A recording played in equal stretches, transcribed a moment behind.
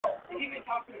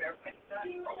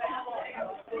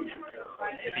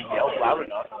If he yells loud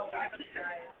enough.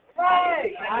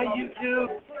 Hey! Hi, YouTube!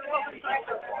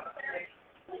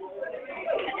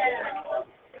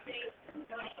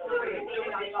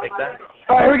 Make that?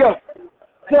 All right, here we go.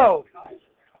 So,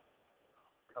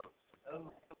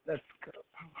 that's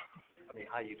I mean,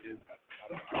 hi, YouTube.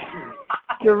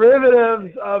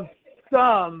 derivatives of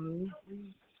sums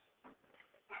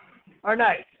are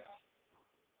nice.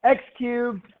 X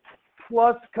cubed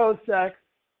plus cos x,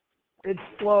 its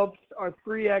slopes are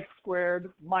 3x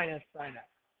squared minus sin x.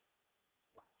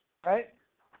 Right?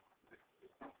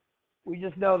 We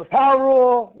just know the power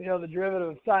rule. We know the derivative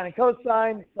of sine and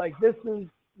cosine. Like this is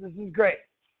great.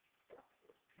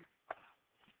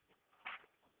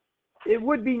 It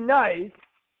would be nice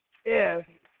if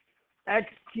x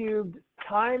cubed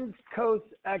times cos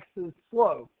x's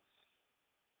slopes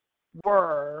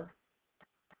were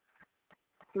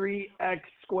 3x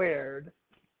squared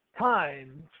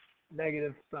times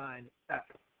negative sine x.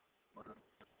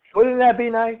 Wouldn't that be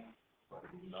nice?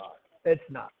 It's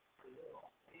not.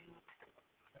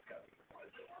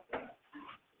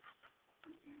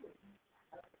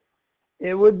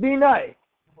 It would be nice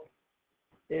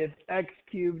if x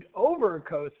cubed over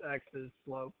cos x's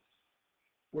slopes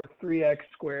were 3x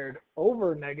squared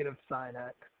over negative sine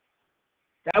x.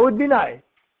 That would be nice.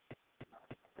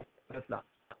 That's not.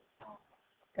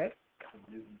 Okay?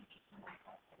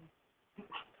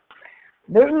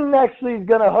 Newton actually is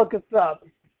going to hook us up,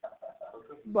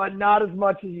 but not as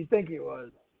much as you think he was.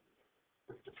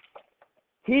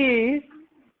 He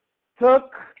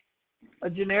took a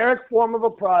generic form of a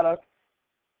product,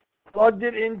 plugged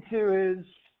it into his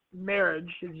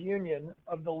marriage, his union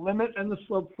of the limit and the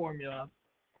slope formula,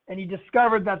 and he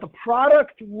discovered that the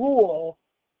product rule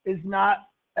is not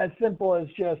as simple as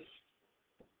just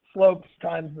slopes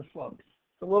times the slopes.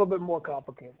 It's a little bit more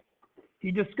complicated.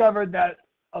 He discovered that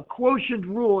a quotient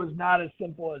rule is not as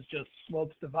simple as just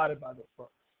slopes divided by the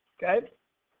slopes. Okay?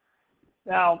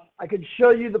 Now, I could show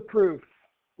you the proof.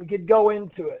 We could go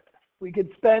into it. We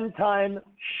could spend time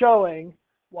showing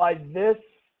why this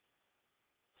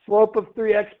slope of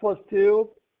 3x plus 2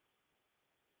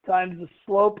 times the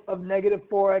slope of negative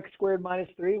 4x squared minus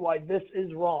 3, why this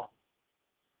is wrong.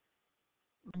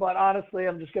 But honestly,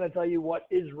 I'm just going to tell you what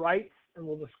is right, and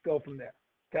we'll just go from there.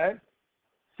 Okay?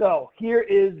 So here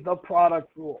is the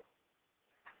product rule.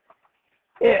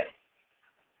 If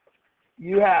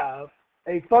you have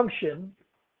a function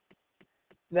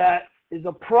that is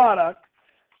a product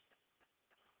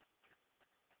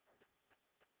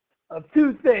of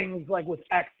two things, like with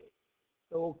x's.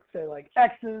 So we'll say like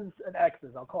x's and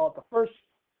x's. I'll call it the first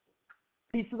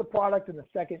piece of the product and the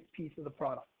second piece of the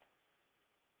product.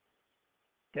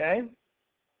 Okay?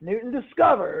 Newton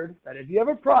discovered that if you have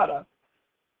a product,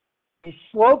 the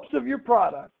slopes of your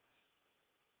product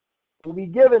will be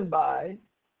given by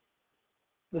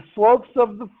the slopes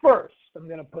of the first. I'm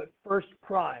going to put first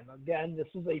prime. Again, this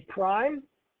is a prime.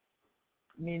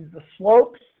 It means the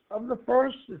slopes of the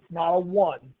first. It's not a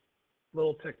 1.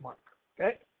 Little tick mark.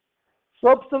 Okay?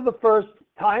 Slopes of the first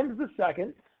times the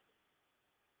second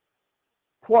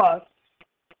plus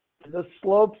the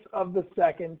slopes of the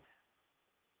second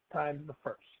times the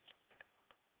first.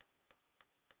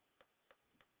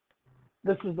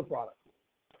 This is the product.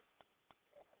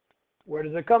 Where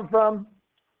does it come from?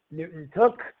 Newton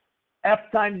took F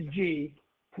times G,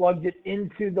 plugged it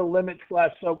into the limit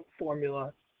slash slope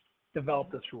formula,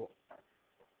 developed this rule.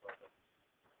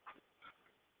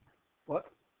 What?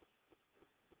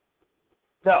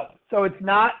 No, so it's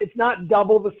not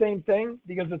double the same thing,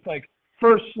 because it's like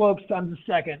first slopes times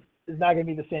the second is not going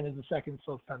to be the same as the second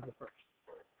slopes times the first.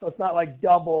 So it's not like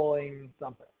doubling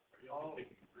something.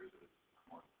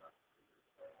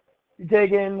 You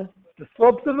take in the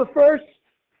slopes of the first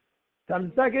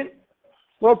times the second,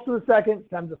 slopes of the second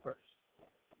times the first.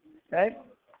 Okay?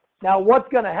 Now what's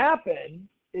going to happen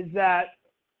is that,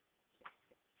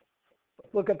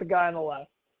 look at the guy on the left.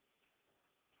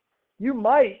 You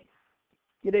might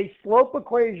get a slope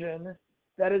equation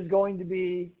that is going to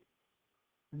be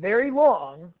very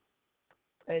long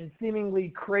and seemingly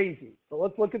crazy. So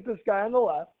let's look at this guy on the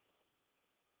left.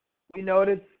 We know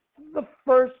it's the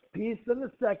first piece and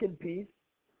the second piece.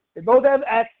 They both have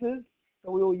x's,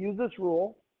 so we will use this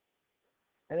rule.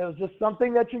 And it was just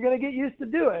something that you're going to get used to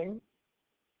doing.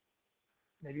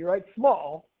 Maybe write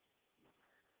small.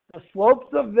 The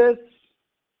slopes of this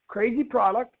crazy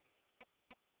product,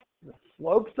 the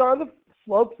slopes are the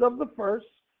slopes of the first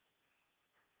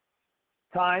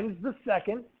times the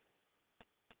second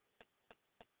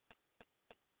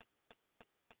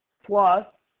plus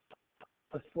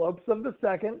the slopes of the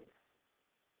second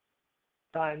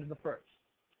times the first.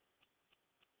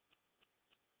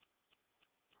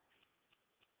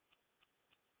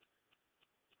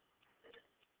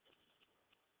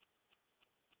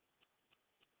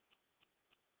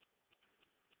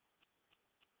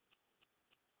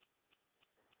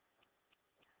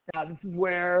 Now, this is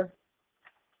where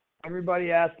everybody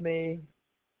asks me,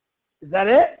 is that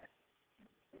it?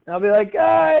 And I'll be like,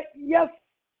 yes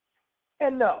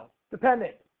and no,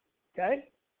 depending, okay?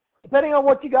 Depending on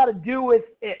what you got to do with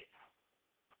it.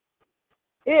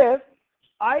 If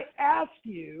I ask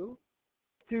you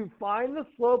to find the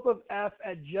slope of f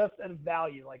at just a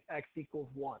value, like x equals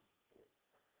 1,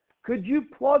 could you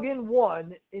plug in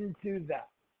 1 into that?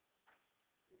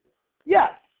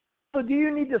 Yes. So do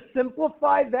you need to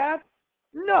simplify that?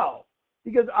 No,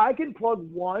 because I can plug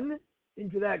 1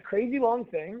 into that crazy long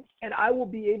thing, and I will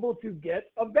be able to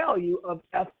get a value of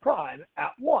f prime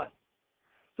at 1.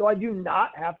 So I do not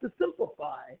have to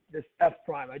simplify this f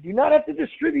prime. I do not have to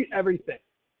distribute everything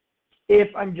if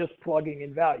I'm just plugging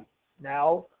in values.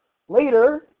 Now,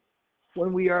 later,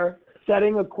 when we are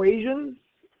setting up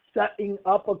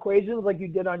equations like you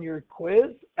did on your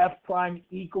quiz, f prime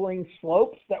equaling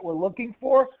slopes that we're looking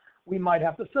for, we might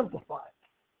have to simplify.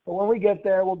 But when we get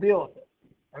there, we'll deal with it.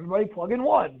 Everybody plug in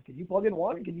 1. Can you plug in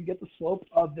 1? Can you get the slope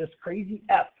of this crazy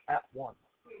f at 1?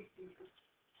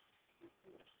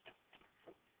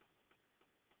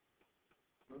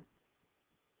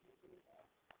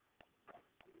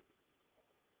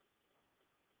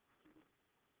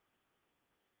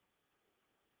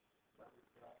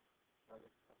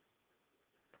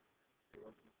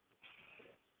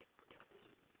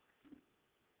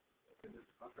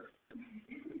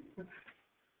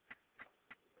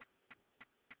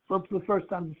 Slopes of the first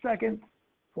times the second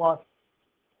plus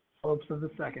slopes of the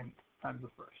second times the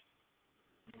first.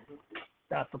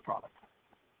 That's the product.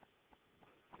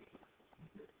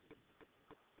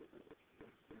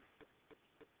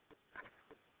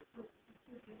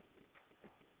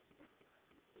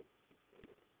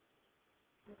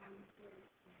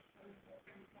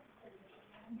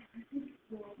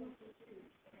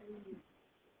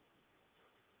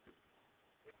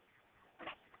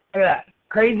 Look at that.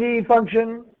 Crazy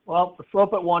function. Well, the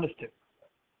slope at 1 is 2.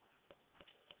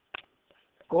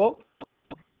 Cool.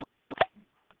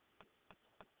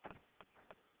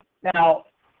 Now,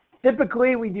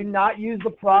 typically we do not use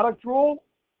the product rule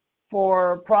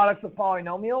for products of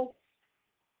polynomials.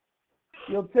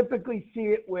 You'll typically see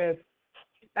it with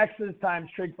x's times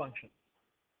trig functions.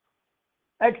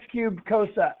 X cubed cos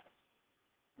x.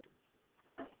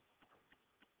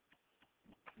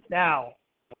 Now,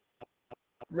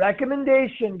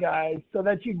 recommendation, guys, so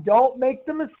that you don't make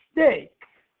the mistake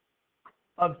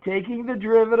of taking the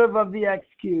derivative of the x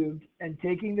cubed and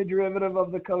taking the derivative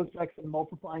of the cos x and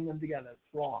multiplying them together.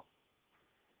 It's wrong.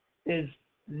 Is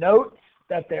note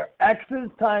that they're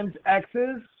x's times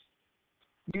x's.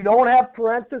 You don't have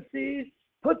parentheses.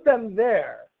 Put them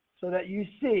there so that you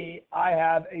see I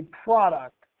have a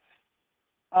product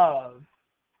of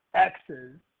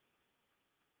x's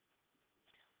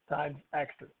times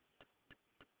x's.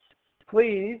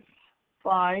 Please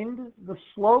find the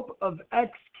slope of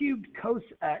x cubed cos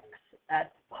x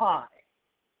at pi.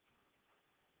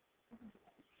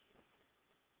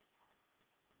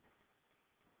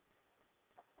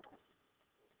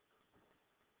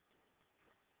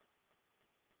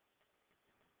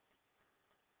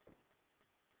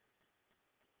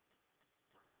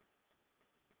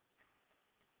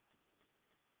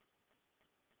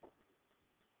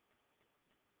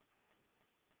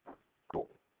 Cool.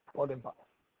 Plug in pi.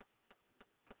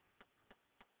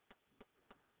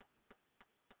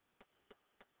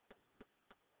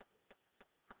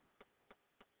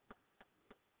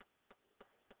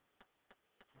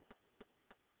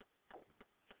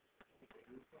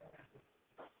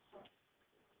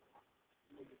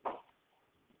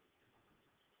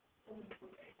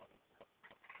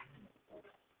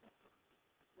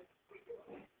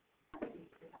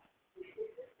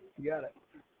 You got it.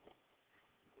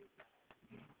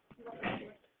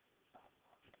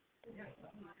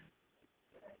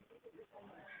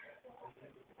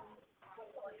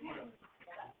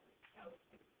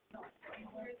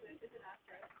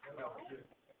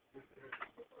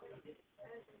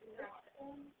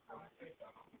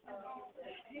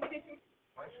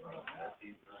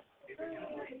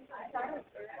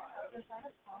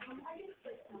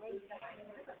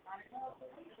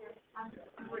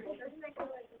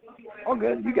 All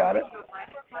good. You got it.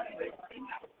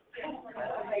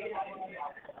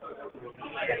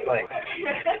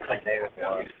 It's like David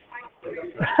Wallace.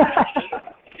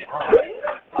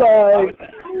 So,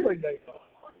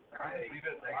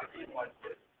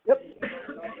 yep.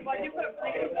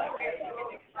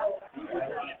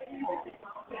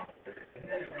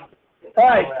 All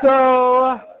right,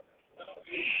 so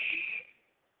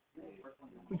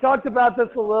we talked about this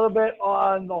a little bit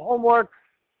on the homework,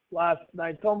 last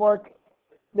night's homework.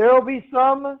 There will be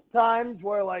some times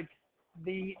where, like,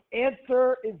 the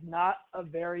answer is not a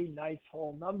very nice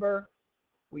whole number.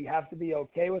 We have to be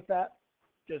okay with that.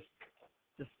 Just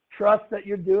trust that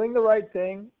you're doing the right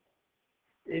thing.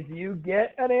 If you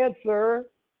get an answer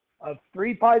of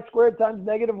 3 pi squared times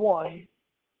 -1,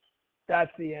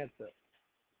 that's the answer.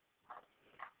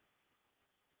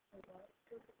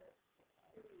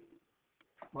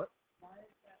 What?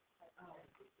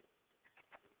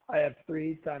 I have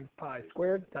 3 times pi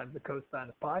squared times the cosine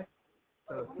of pi.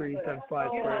 So 3 times pi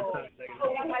squared times -1.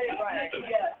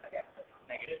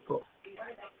 Cool.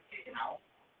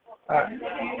 All right.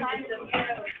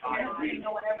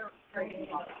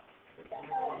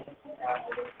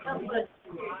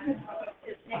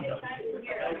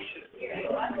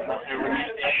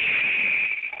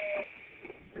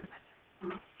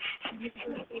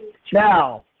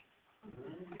 Now,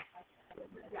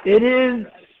 it is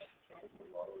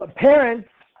apparent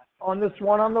on this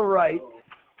one on the right.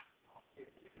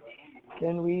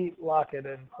 Can we lock it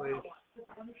in, please?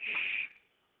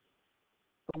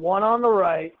 The one on the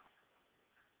right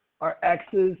are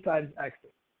x's times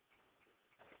x's.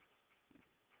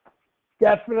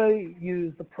 Definitely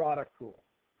use the product rule.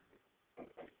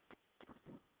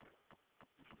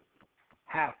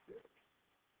 Have to.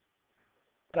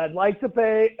 But I'd like to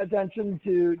pay attention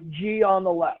to g on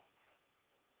the left.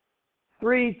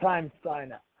 3 times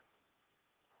sine x.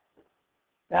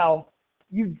 Now,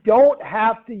 you don't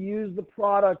have to use the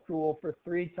product rule for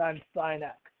 3 times sine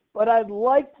x, but I'd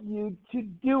like you to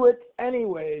do it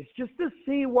anyways, just to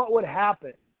see what would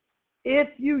happen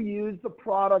if you use the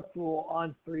product rule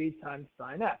on 3 times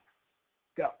sine x.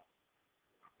 Go.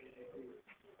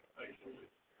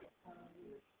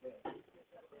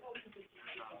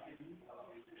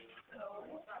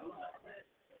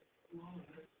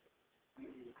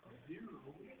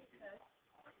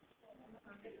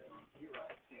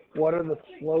 What are the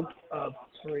slopes of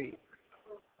 3?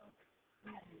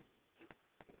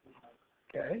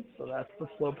 Okay, so that's the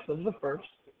slopes of the first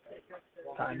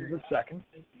times the second.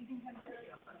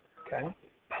 Okay,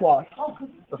 plus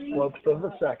the slopes of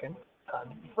the second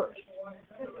times the first.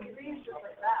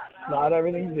 Not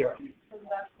everything 0.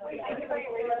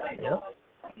 Yep.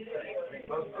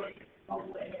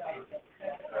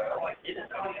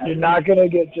 You're not going to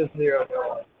get just 0.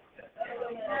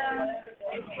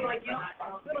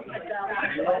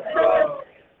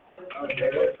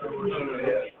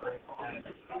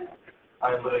 I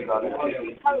really got it.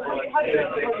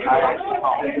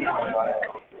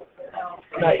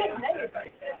 Nice.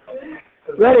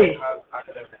 Ready?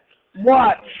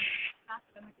 Watch.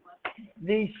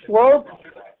 The slope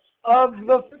of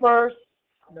the first,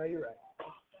 no, you're right,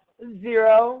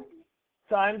 0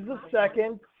 times the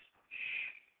second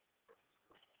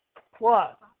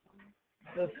plus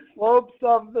the slopes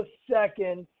of the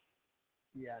second,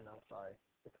 yeah, no, sorry,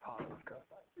 it's positive cosine.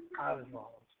 I was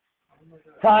wrong.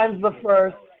 Times the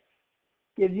first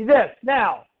gives you this.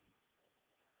 Now,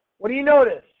 what do you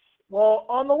notice? Well,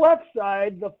 on the left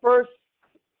side, the first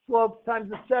slope times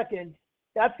the second,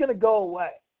 that's going to go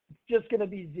away. It's just going to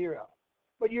be 0.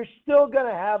 But you're still going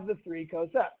to have the 3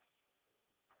 cos x.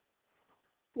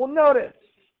 Well, notice,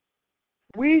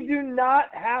 we do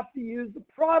not have to use the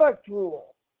product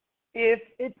rule if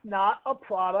it's not a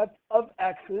product of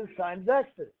x's times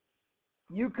x's.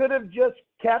 You could have just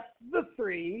kept the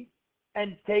 3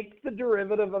 and take the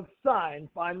derivative of sine,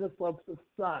 find the slopes of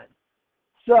sine.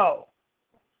 So,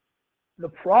 the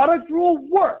product rule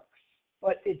works,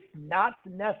 but it's not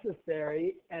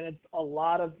necessary, and it's a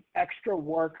lot of extra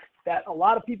work that a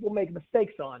lot of people make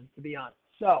mistakes on, to be honest.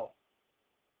 So,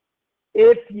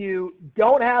 if you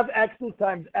don't have x's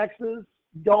times x's,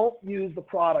 don't use the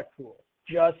product rule.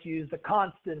 Just use the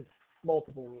constant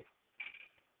multiple rule.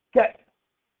 Okay,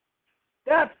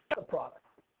 that's the product.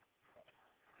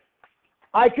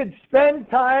 I could spend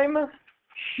time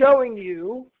showing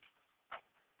you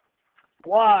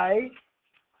why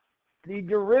the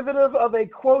derivative of a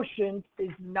quotient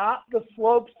is not the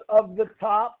slopes of the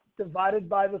top divided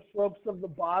by the slopes of the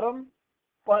bottom,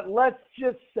 but let's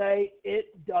just say it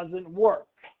doesn't work.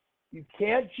 You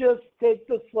can't just take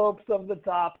the slopes of the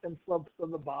top and slopes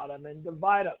of the bottom and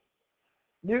divide them.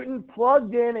 Newton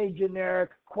plugged in a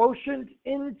generic quotient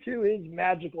into his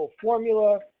magical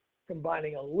formula,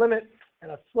 combining a limit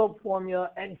and a slope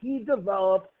formula, and he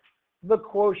developed the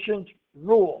quotient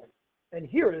rule. And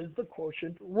here is the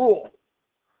quotient rule.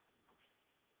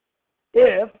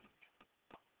 If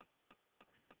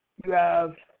you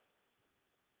have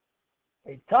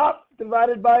a top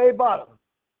divided by a bottom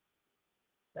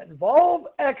that involve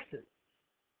x's.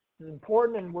 This is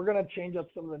important, and we're going to change up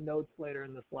some of the notes later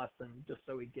in this lesson just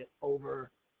so we get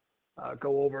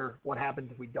go over what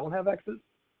happens if we don't have x's.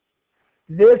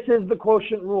 This is the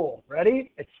quotient rule.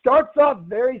 Ready? It starts off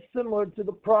very similar to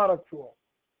the product rule.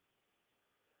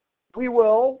 We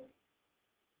will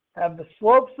have the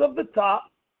slopes of the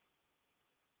top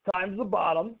times the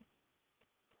bottom.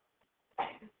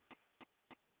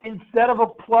 Instead of a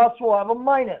plus, we'll have a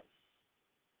minus.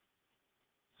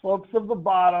 Slopes of the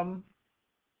bottom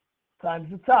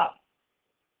times the top.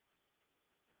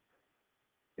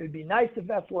 It would be nice if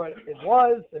that's what it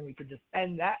was, and we could just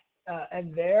end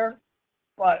there.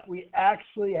 But we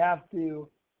actually have to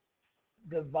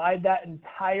divide that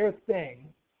entire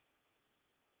thing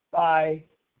by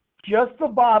just the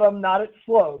bottom, not its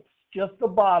slopes, just the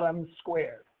bottom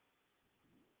squared.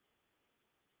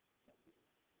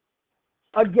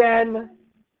 Again,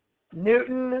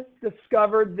 Newton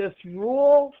discovered this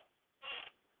rule.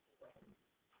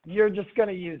 You're just going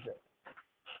to use it.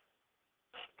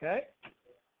 Okay?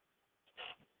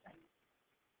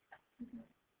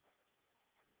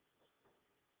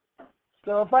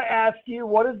 So if I ask you,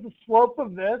 what is the slope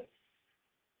of this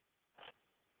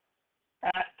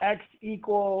at x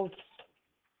equals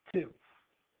 2?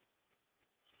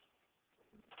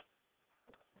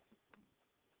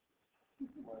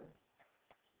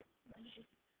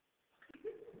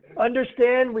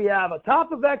 Understand we have a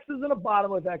top of x's and a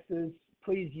bottom of x's.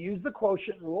 Please use the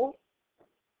quotient rule.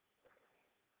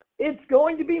 It's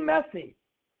going to be messy.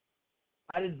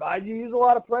 I'd advise you use a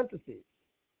lot of parentheses.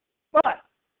 But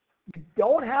you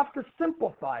don't have to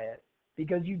simplify it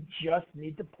because you just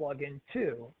need to plug in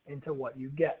 2 into what you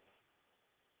get.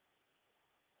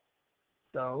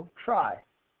 So try.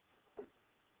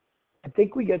 I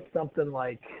think we get something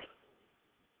like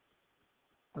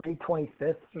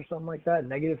 3/25 or something like that,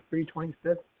 negative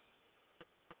 3/25.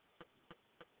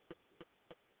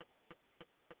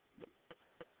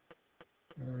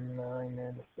 Nine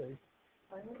and 6.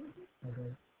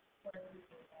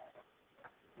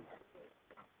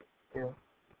 Yeah.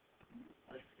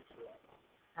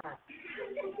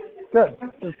 Good.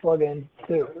 Just plug in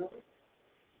 2.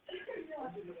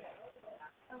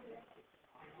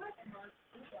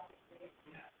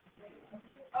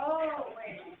 Oh,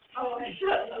 wait. Oh,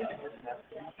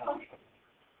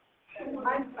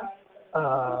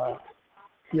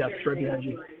 Yes, right behind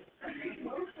you.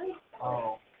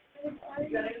 Oh.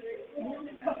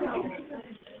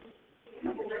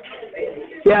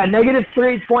 Yeah, negative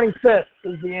 3/25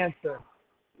 is the answer.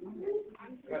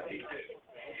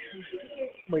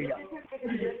 Where you go?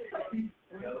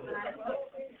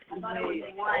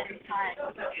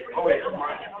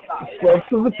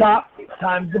 Slopes of the top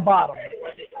times the bottom,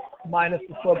 minus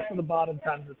the slopes of the bottom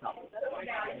times the top.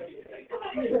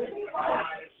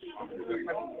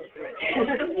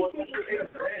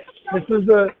 This is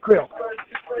the creel.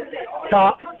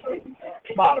 Top,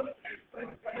 bottom.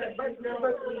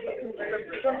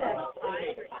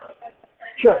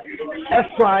 Sure. F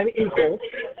prime equals.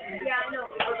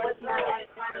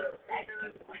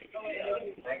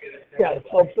 Yeah, the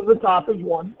slopes of the top is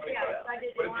 1.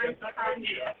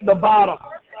 The bottom.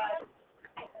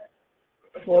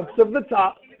 Slopes of the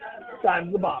top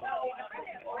times the bottom.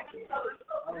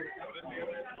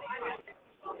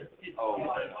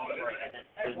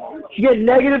 You get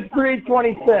negative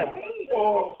 3/25.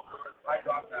 Oh, I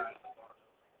got that.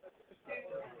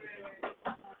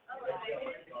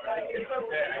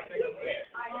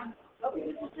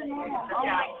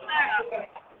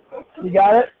 You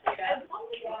got it?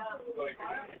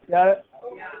 Got it?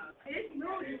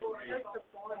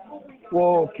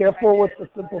 Whoa, careful with the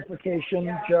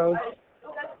simplification, Joe.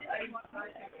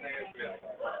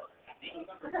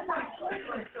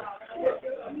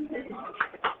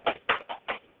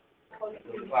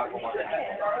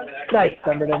 Nice,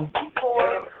 Pemberton.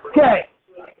 Okay,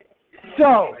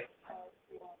 so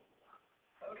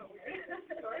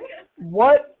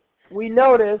what we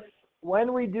notice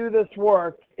when we do this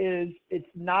work is it's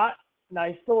not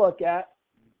nice to look at.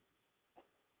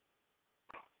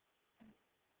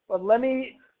 But let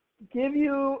me give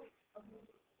you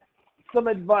some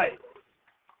advice.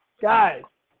 Guys,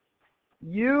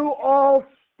 you all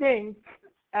stink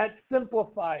at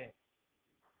simplifying.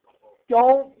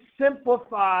 Don't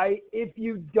simplify if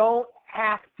you don't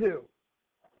have to.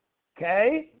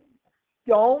 Okay?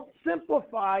 Don't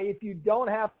simplify if you don't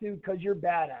have to because you're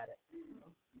bad at it.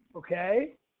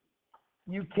 Okay?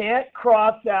 You can't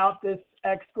cross out this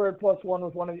x squared plus 1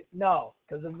 with one of these. No,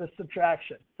 because of the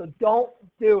subtraction. So don't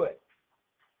do it.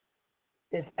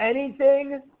 If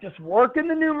anything, just work in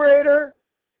the numerator.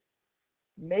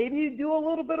 Maybe you do a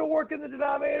little bit of work in the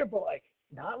denominator, but like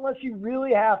not unless you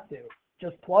really have to.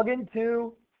 Just plug in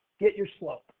 2, get your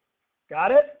slope.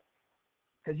 Got it?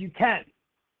 Because you can.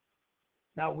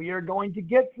 Now we are going to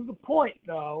get to the point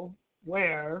though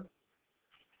where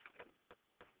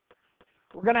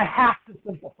we're going to have to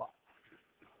simplify.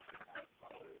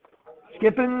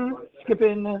 Skipping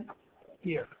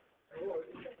here.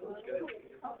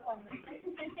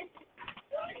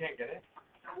 You can't get it?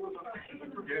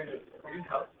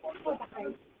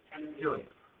 Really?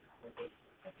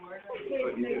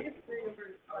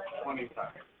 20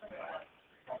 times.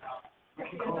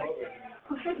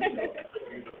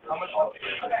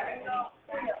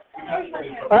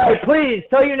 All right, please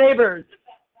tell your neighbors,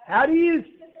 how do you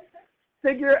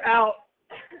figure out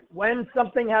when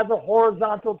something has a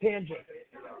horizontal tangent?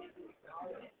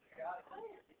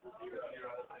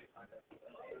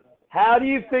 How do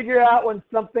you figure out when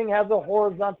something has a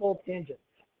horizontal tangent?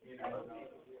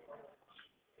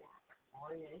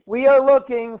 We are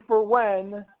looking for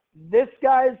when this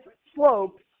guy's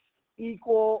slopes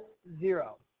equal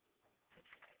 0.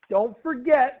 Don't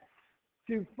forget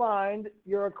to find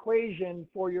your equation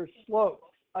for your slopes.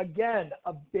 Again,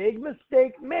 a big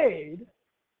mistake made.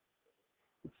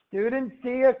 Students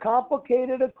see a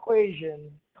complicated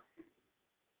equation.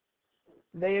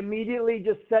 They immediately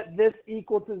just set this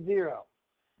equal to 0.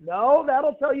 No,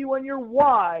 that'll tell you when your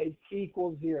y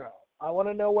equals 0. I want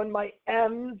to know when my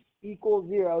m's equal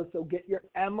 0, so get your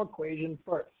m equation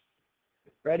first.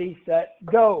 Ready, set,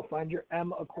 go. Find your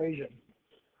m equation.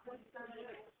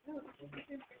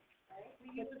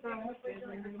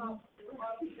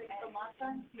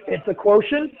 It's a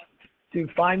quotient. To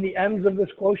find the m's of this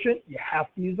quotient, you have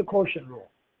to use the quotient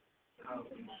rule.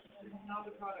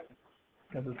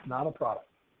 Because it's not a product.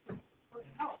 Yeah,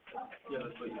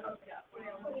 that's what you have.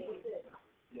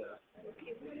 Yeah.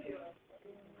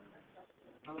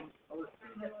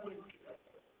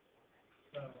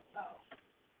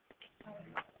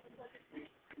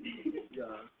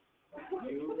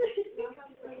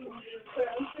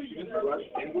 You can rush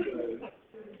into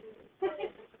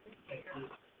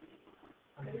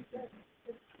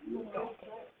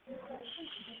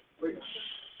Wait.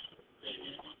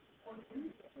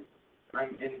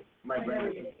 I'm in my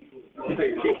brain.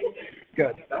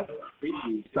 Good. That's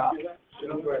creepy. Stop.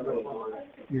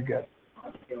 You're good.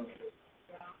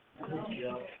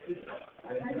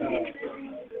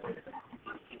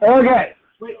 Okay.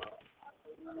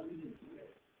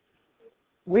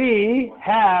 We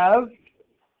have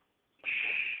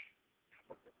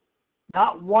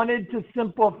not wanted to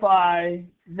simplify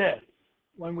this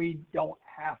when we don't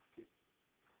have to.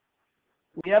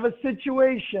 We have a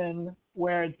situation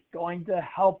where it's going to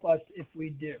help us if we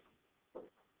do.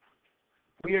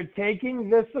 We are taking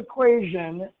this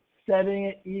equation, setting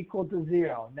it equal to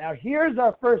 0. Now here's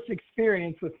our first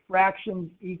experience with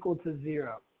fractions equal to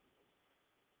 0.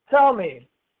 Tell me,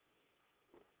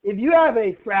 if you have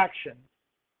a fraction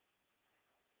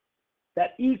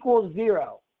that equals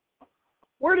 0,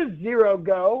 where does 0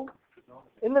 go?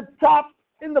 In the top,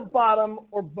 in the bottom,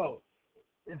 or both?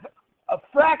 If a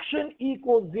fraction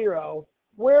equals 0,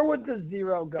 where would the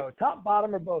 0 go? Top,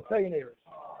 bottom, or both? Tell your neighbors.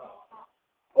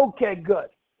 Okay, good.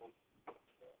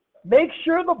 Make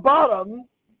sure the bottom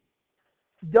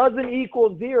doesn't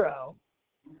equal 0.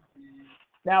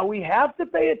 Now we have to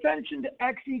pay attention to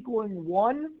x equaling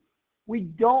 1. We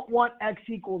don't want x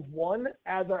equals 1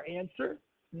 as our answer.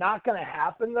 Not going to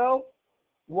happen though.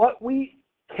 What we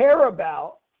care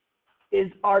about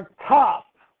is our top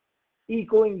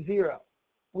equaling 0.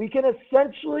 We can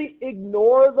essentially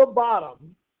ignore the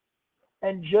bottom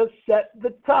and just set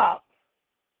the top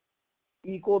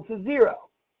equal to 0.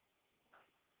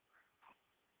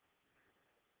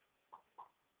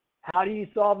 How do you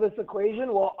solve this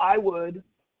equation? Well, I would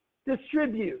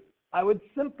distribute. I would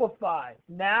simplify.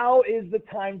 Now is the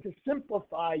time to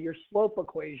simplify your slope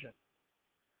equation.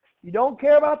 You don't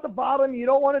care about the bottom. You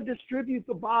don't want to distribute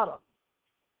the bottom.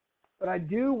 But I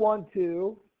do want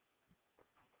to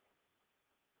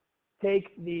take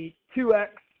the 2x,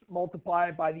 multiply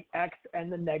it by the x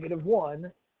and the negative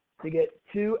 1 to get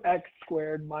 2x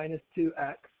squared minus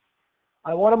 2x.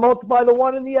 I want to multiply the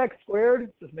 1 and the x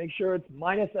squared. Just make sure it's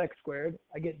minus x squared.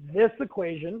 I get this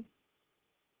equation.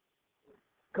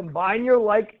 Combine your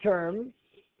like terms.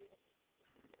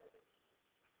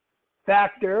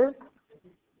 Factor.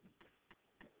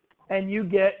 And you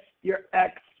get your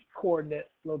x coordinate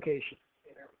location.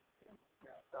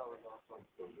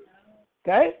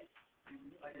 Okay?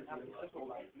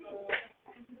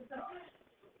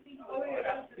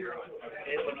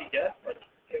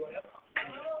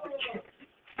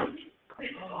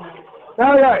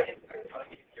 All right.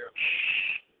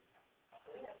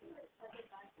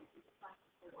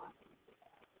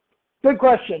 Good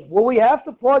question. Will we have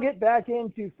to plug it back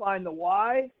in to find the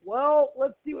y? Well,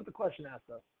 let's see what the question asks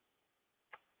us.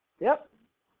 Yep.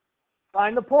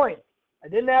 Find the point. I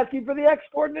didn't ask you for the x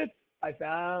coordinates. I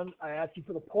asked you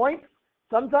for the point.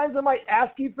 Sometimes I might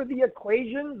ask you for the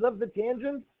equations of the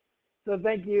tangents. So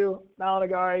thank you,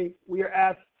 Malanagari. We are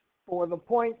asked for the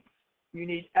points. You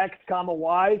need x comma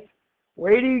y's.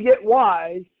 Where do you get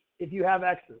y's if you have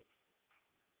x's?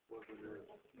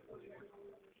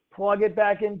 Plug it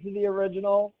back into the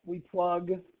original. We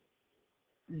plug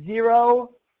 0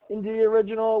 into the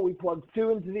original. We plug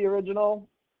 2 into the original.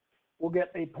 We'll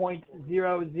get a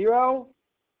 0.00.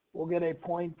 We'll get a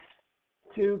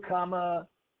 0.2 comma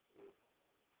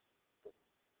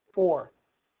 4.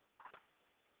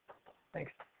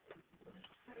 Thanks.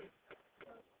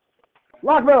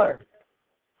 Lockmiller.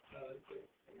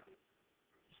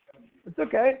 It's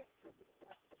okay.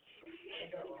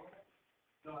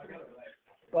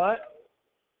 What?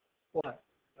 What?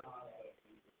 All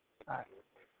right.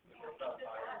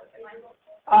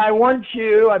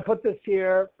 I put this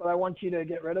here, but I want you to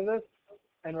get rid of this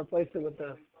and replace it with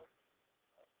this.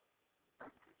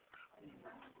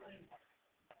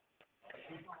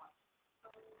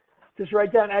 Just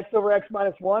write down x over x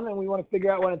minus 1, and we want to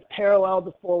figure out when it's parallel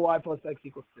to 4y plus x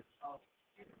equals 6.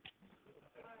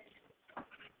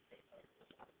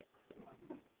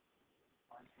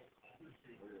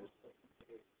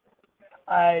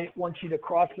 I want you to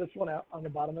cross this one out on the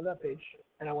bottom of that page,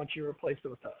 and I want you to replace it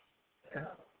with that. Okay,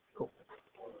 cool.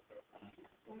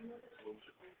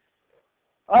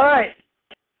 All right.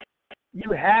 This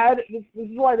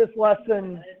is why this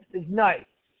lesson is nice.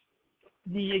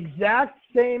 The exact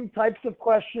same types of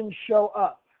questions show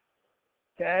up.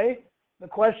 Okay? The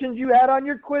questions you had on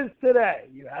your quiz today.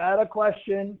 You had a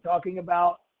question talking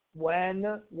about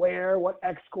when, where, what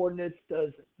x coordinates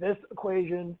does this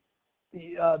equation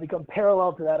become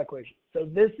parallel to that equation. So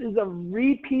this is a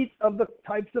repeat of the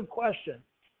types of questions.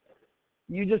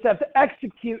 You just have to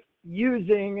execute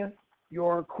using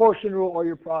your quotient rule or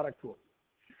your product rule.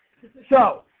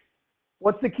 So,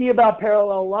 what's the key about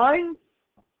parallel lines?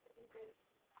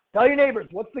 Tell your neighbors,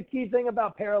 what's the key thing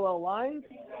about parallel lines?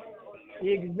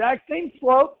 The exact same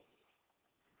slope.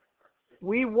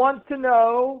 We want to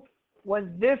know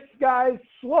when this guy's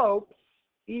slopes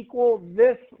equal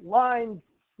this line's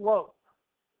slope.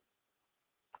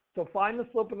 So find the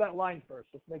slope of that line first.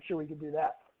 Let's make sure we can do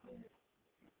that.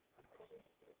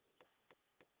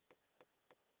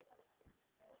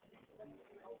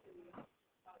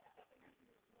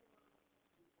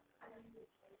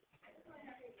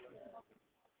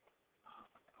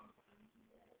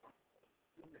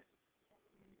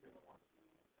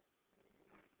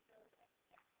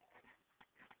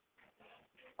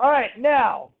 All right,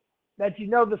 now that you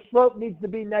know the slope needs to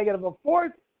be negative a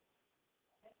fourth.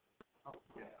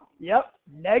 Yep,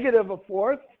 negative a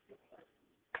fourth.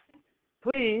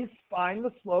 Please find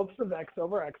the slopes of x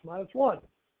over x minus 1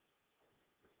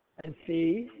 and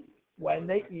see when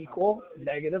they equal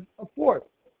negative a fourth.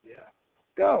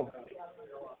 Go.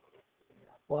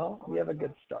 Well, we have a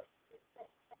good start.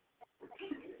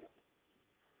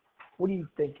 What do you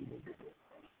think you need to do?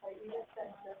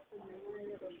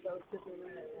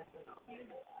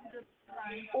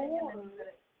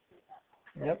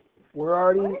 Yep,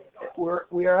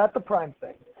 we are at the prime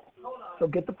thing. So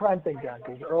get the prime thing down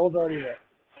because Earl's already there.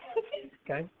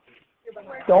 Okay?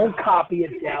 Don't copy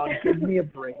it down. Give me a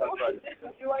break.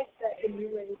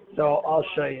 So I'll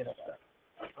show you in a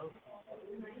second.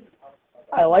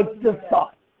 I like the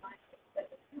thought.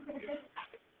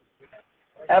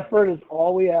 Effort is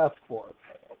all we ask for.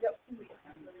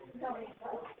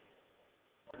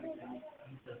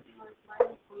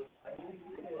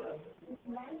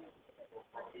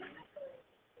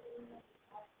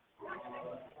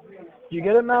 Did you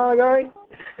get it, Malagari?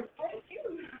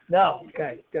 No?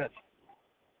 Okay, good.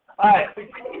 All right.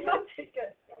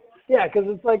 Yeah, because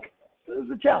it's like,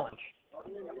 it's a challenge.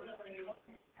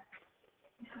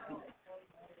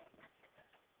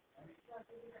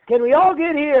 Can we all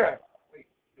get here?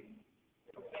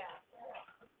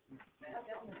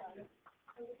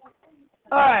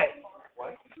 All right.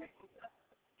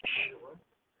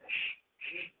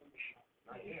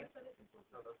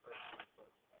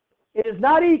 It is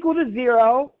not equal to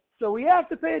 0, so we have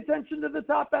to pay attention to the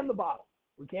top and the bottom.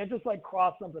 We can't just like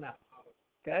cross something out.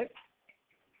 Okay?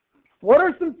 What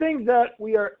are some things that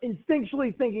we are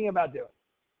instinctually thinking about doing?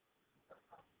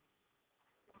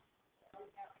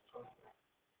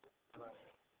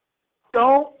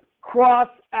 Don't cross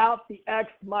out the x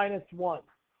minus 1.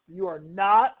 You are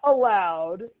not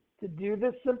allowed to do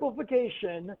this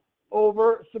simplification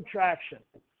over subtraction.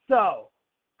 So,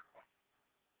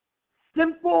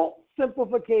 simple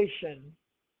simplification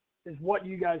is what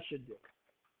you guys should do.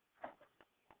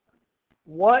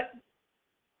 What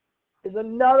is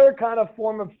another kind of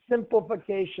form of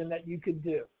simplification that you could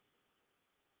do?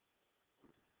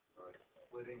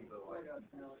 Splitting the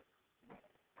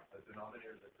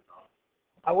denominator that does not.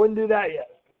 I wouldn't do that yet.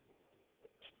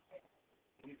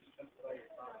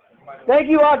 Thank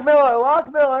you, Lock Miller.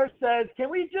 Lock Miller says, can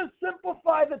we just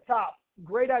simplify the top?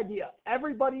 Great idea.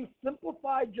 Everybody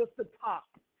simplify just the top.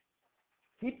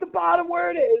 Keep the bottom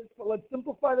where it is, but let's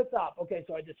simplify the top. Okay,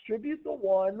 so I distribute the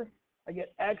 1. I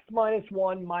get x minus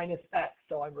 1 minus x.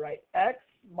 So I write x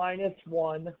minus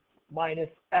 1 minus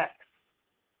x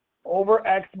over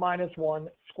x minus 1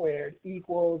 squared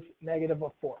equals negative a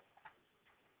fourth.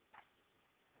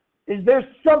 Is there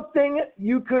something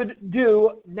you could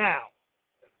do now?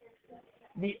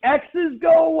 The x's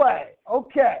go away.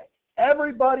 Okay,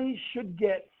 everybody should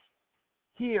get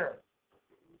here.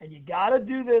 And you got to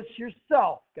do this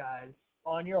yourself, guys,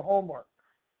 on your homework.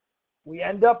 We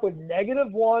end up with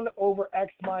negative 1 over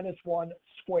x minus 1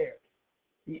 squared.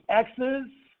 The x's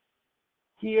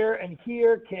here and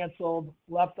here canceled,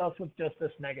 left us with just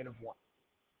this negative 1.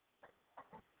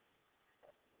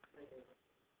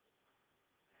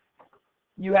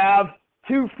 You have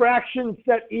two fractions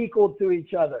set equal to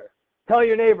each other. Tell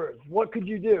your neighbors, what could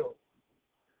you do?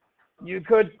 You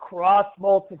could cross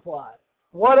multiply.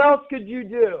 What else could you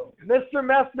do? Mr.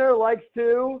 Messner likes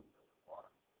to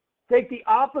take the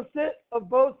opposite of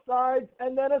both sides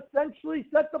and then essentially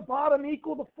set the bottom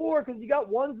equal to 4 because you got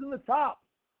 1s in the top.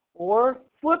 Or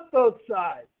flip both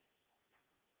sides.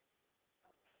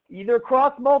 Either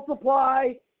cross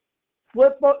multiply,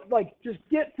 flip both, like just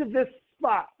get to this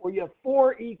spot where you have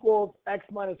 4 equals x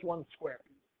minus 1 squared.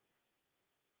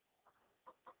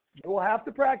 You will have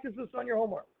to practice this on your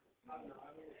homework.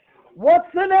 What's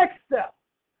the next step?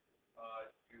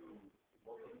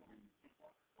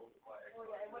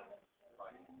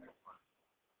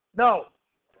 No,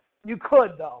 you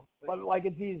could though, but like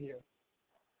it's easier.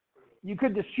 You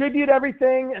could distribute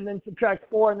everything and then subtract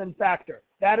 4 and then factor.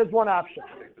 That is one option.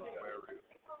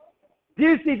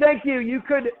 Busey, thank you. You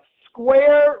could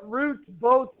square root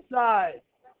both sides.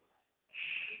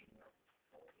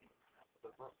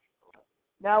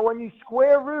 Now, when you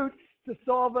square roots to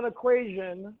solve an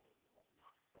equation,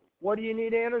 what do you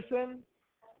need, Anderson?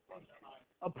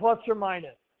 A plus or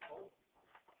minus.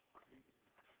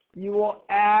 You will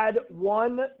add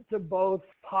 1 to both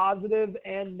positive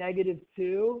and negative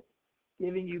 2,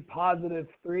 giving you positive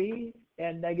 3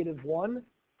 and negative 1.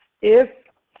 If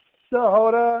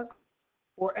Sahota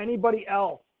or anybody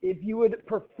else, if you would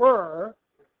prefer,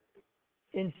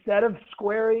 instead of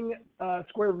square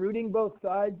rooting both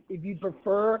sides, if you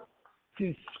prefer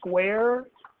to square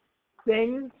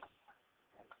things,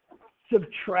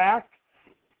 subtract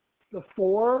the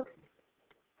 4,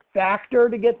 factor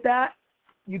to get that,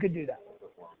 you could do that.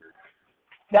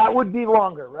 That would be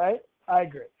longer, right? I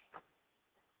agree.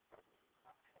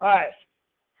 All right.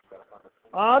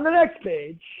 On the next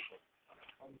page,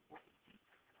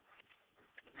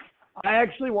 I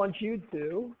actually want you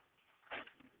to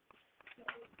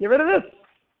get rid of this.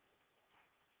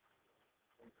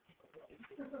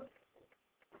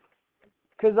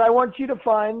 Because I want you to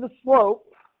find the slope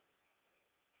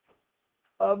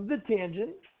of the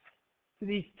tangent to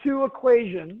these two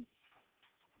equations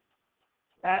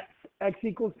at x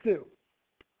equals 2.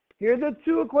 Here are the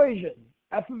two equations.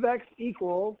 F of x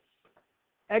equals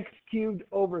x cubed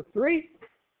over 3,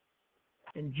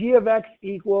 and g of x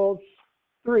equals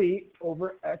 3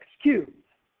 over x cubed.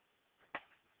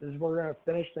 This is where we're going to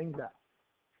finish things up.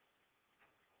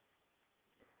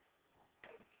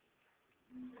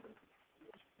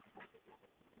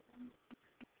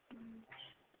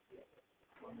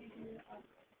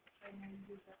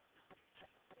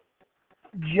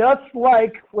 Just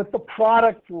like with the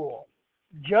product rule,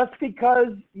 just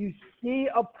because you see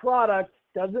a product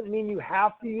doesn't mean you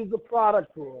have to use the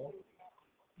product rule.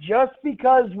 Just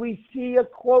because we see a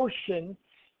quotient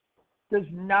does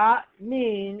not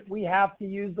mean we have to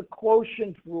use the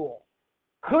quotient rule.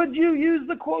 Could you use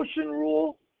the quotient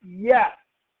rule? Yes.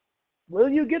 Will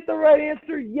you get the right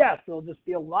answer? Yes. It'll just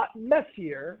be a lot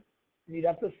messier, and you'd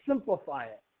have to simplify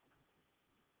it.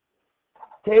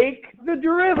 Take the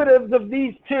derivatives of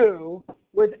these two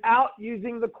without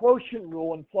using the quotient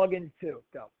rule and plug in 2.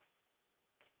 Go.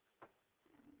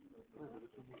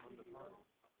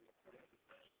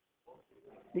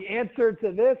 The answer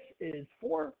to this is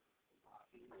 4.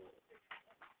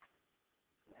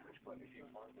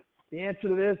 The answer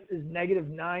to this is negative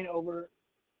 9 over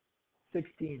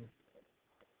 16.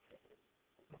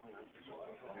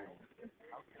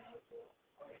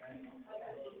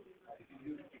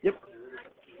 Yep.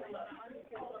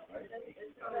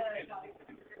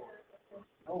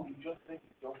 Oh, you just think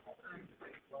you don't.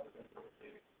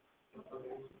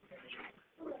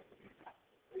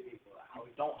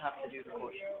 We don't have to do the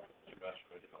quotient.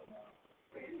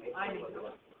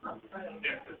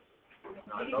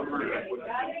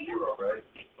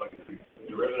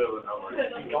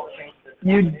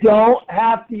 You don't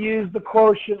have to use the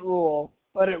quotient rule,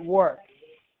 but it works.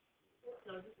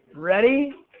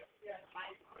 Ready?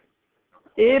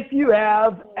 If you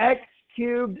have x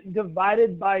cubed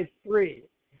divided by 3,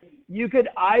 you could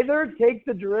either take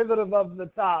the derivative of the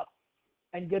top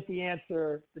and get the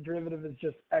answer, the derivative is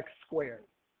just x squared.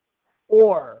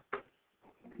 Or,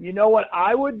 you know what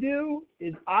I would do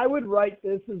is I would write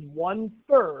this as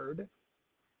 1/3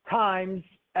 times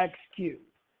x cubed.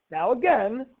 Now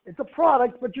again, it's a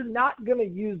product, but you're not going to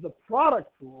use the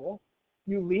product rule.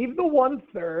 You leave the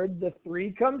 1/3, the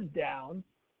 3 comes down.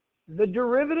 The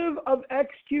derivative of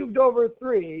x cubed over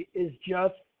 3 is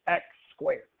just x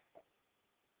squared.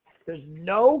 There's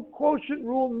no quotient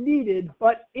rule needed,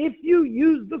 but if you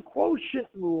use the quotient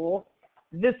rule,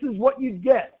 this is what you'd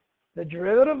get. The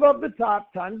derivative of the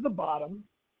top times the bottom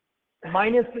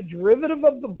minus the derivative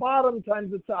of the bottom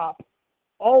times the top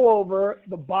all over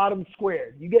the bottom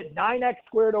squared. You get 9x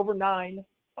squared over 9.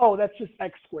 Oh, that's just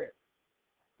x squared.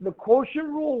 The quotient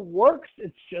rule works,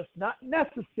 it's just not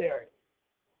necessary.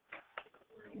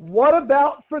 What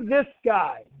about for this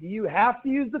guy? Do you have to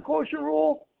use the quotient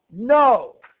rule?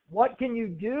 No. What can you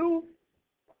do?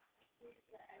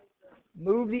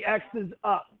 Move the x's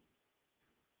up.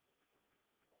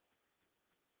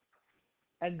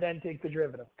 And then take the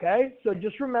derivative, okay? So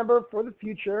just remember for the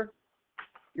future,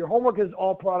 your homework is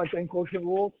all product and quotient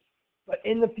rules, but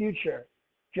in the future,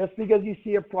 just because you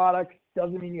see a product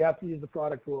doesn't mean you have to use the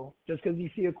product rule. Just because you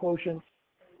see a quotient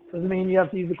doesn't mean you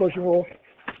have to use the quotient rule.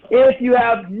 If you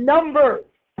have numbers,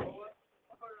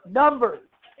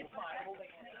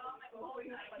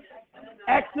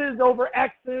 x's over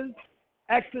x's,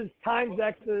 x's times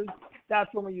x's,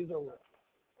 that's when we use our rule.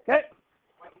 Okay?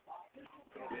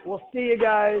 We'll see you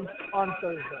guys on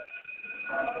Thursday.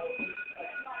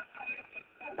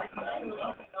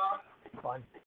 Fun.